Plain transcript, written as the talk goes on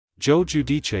Joe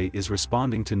Giudice is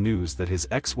responding to news that his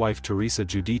ex-wife Teresa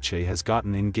Giudice has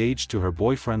gotten engaged to her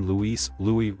boyfriend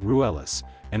Louie Ruelas,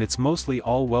 and it's mostly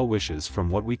all well wishes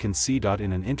from what we can see.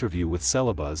 In an interview with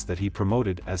Celebuzz that he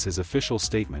promoted as his official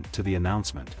statement to the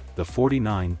announcement, the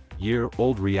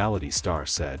 49-year-old reality star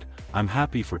said, "I'm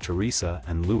happy for Teresa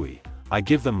and Louie. I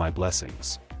give them my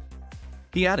blessings."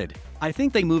 He added, "I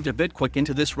think they moved a bit quick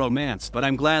into this romance, but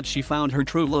I'm glad she found her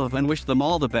true love and wish them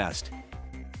all the best."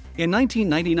 In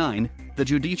 1999, the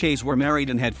Giudices were married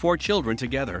and had 4 children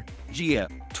together: Gia,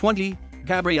 20,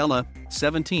 Gabriella,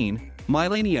 17,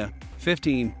 Milania,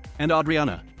 15, and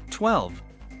Adriana, 12.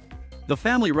 The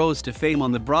family rose to fame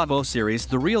on the Bravo series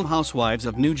The Real Housewives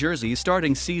of New Jersey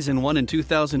starting season 1 in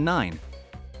 2009.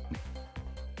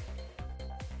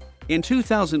 In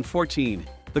 2014,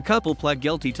 the couple pled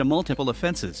guilty to multiple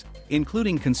offenses,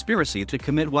 including conspiracy to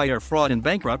commit wire fraud and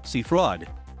bankruptcy fraud.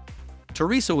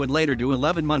 Teresa would later do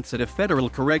 11 months at a federal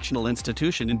correctional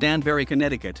institution in Danbury,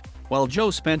 Connecticut, while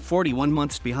Joe spent 41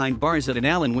 months behind bars at an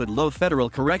Allenwood Low Federal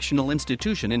Correctional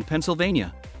Institution in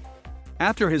Pennsylvania.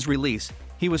 After his release,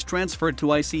 he was transferred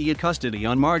to ICE custody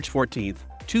on March 14,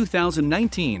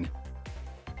 2019.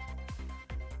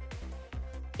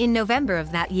 In November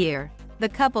of that year, the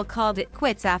couple called it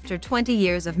quits after 20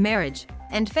 years of marriage,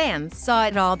 and fans saw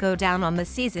it all go down on the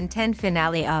season 10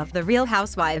 finale of The Real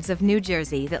Housewives of New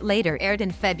Jersey that later aired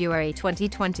in February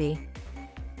 2020.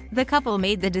 The couple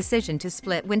made the decision to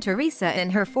split when Teresa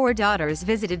and her 4 daughters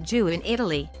visited Joe in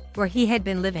Italy, where he had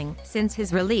been living since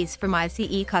his release from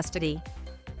ICE custody.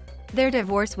 Their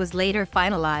divorce was later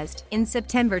finalized in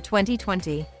September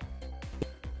 2020.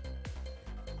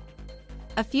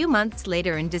 A few months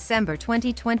later in December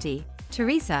 2020,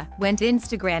 Teresa went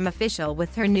Instagram official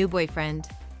with her new boyfriend.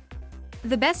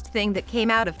 The best thing that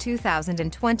came out of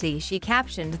 2020, she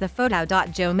captioned the photo.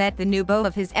 Joe met the new beau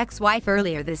of his ex-wife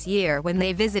earlier this year when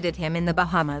they visited him in the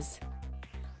Bahamas.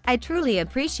 "I truly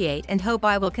appreciate and hope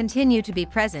I will continue to be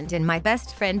present in my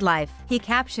best friend life," he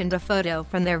captioned a photo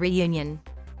from their reunion.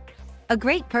 "A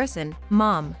great person,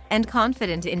 mom, and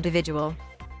confident individual.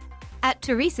 At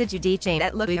Teresa Giudice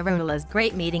at Louie Ruelas,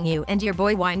 great meeting you and your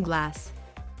boy wine glass."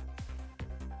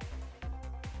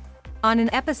 On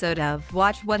an episode of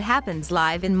Watch What Happens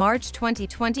Live in March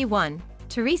 2021,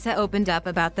 Teresa opened up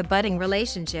about the budding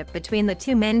relationship between the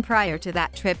two men prior to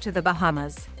that trip to the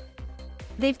Bahamas.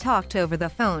 "They've talked over the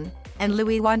phone, and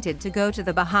Louie wanted to go to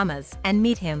the Bahamas and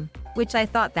meet him, which I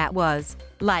thought that was,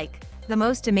 like, the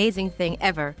most amazing thing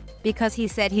ever, because he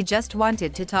said he just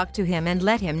wanted to talk to him and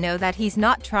let him know that he's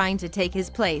not trying to take his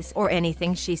place or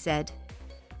anything," she said.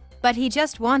 "But he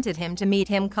just wanted him to meet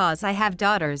him 'cause I have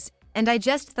daughters, and I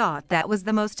just thought that was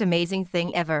the most amazing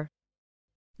thing ever."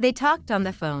 They talked on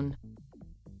the phone.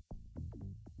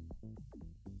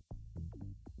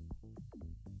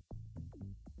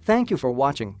 Thank you for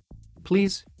watching.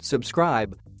 Please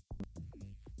subscribe.